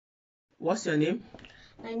What's your name?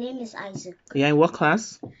 My name is Isaac. Yeah, in what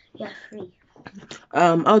class? You're free.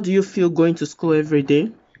 How do you feel going to school every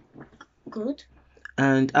day? Good.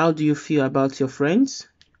 And how do you feel about your friends?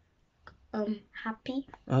 Happy.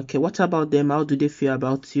 Okay, what about them? How do they feel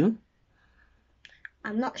about you?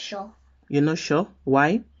 I'm not sure. You're not sure?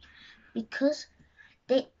 Why?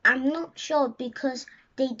 I'm not sure because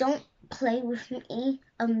they don't play with me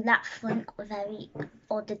that fun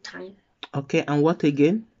all the time. Okay, and what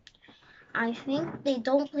again? I think they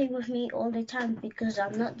don't play with me all the time because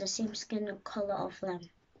I'm not the same skin and color of them.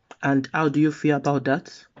 And how do you feel about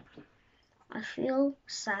that? I feel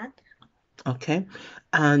sad. Okay,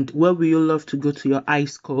 and where will you love to go to your high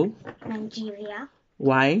school? Nigeria.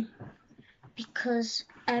 Why? Because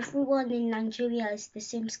everyone in Nigeria is the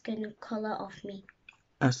same skin and color of me.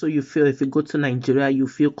 And so you feel if you go to Nigeria, you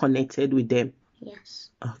feel connected with them? Yes.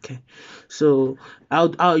 Okay, so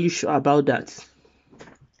how are you sure about that?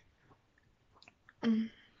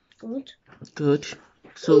 Good. Good.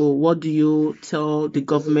 So what do you tell the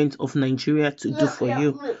government of Nigeria to do for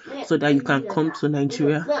you so that you can come to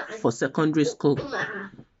Nigeria for secondary school?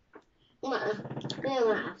 Why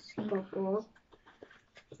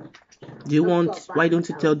don't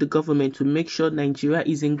you tell the government to make sure Nigeria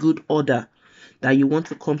is in good order? That you want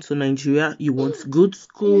to come to Nigeria, you want good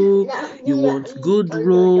school, you want good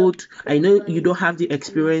road. I know you don't have the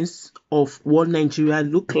experience of what Nigeria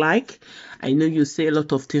look like. I know you say a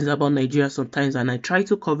lot of things about Nigeria sometimes, and I try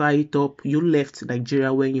to cover it up. You left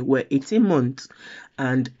Nigeria when you were 18 months,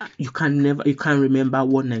 and you can remember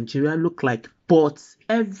what Nigeria looked like. But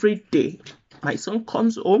every day, my son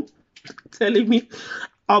comes home telling me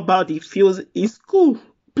how bad he feels in school.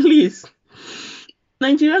 Please,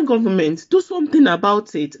 Nigerian government, do something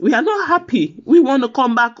about it. We are not happy. We want to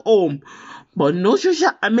come back home, but no social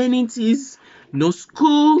amenities, no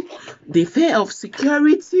school, the fear of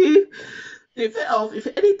security, the fear of if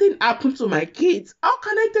anything happened to my kids, how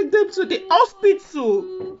can I take them to the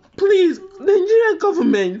hospital? Please, Nigerian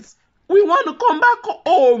government, we want to come back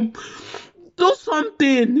home. Do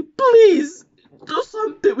something, please. Do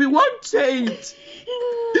something. We want change.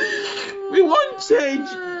 We want change.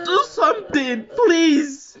 Do something,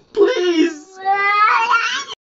 please. Please.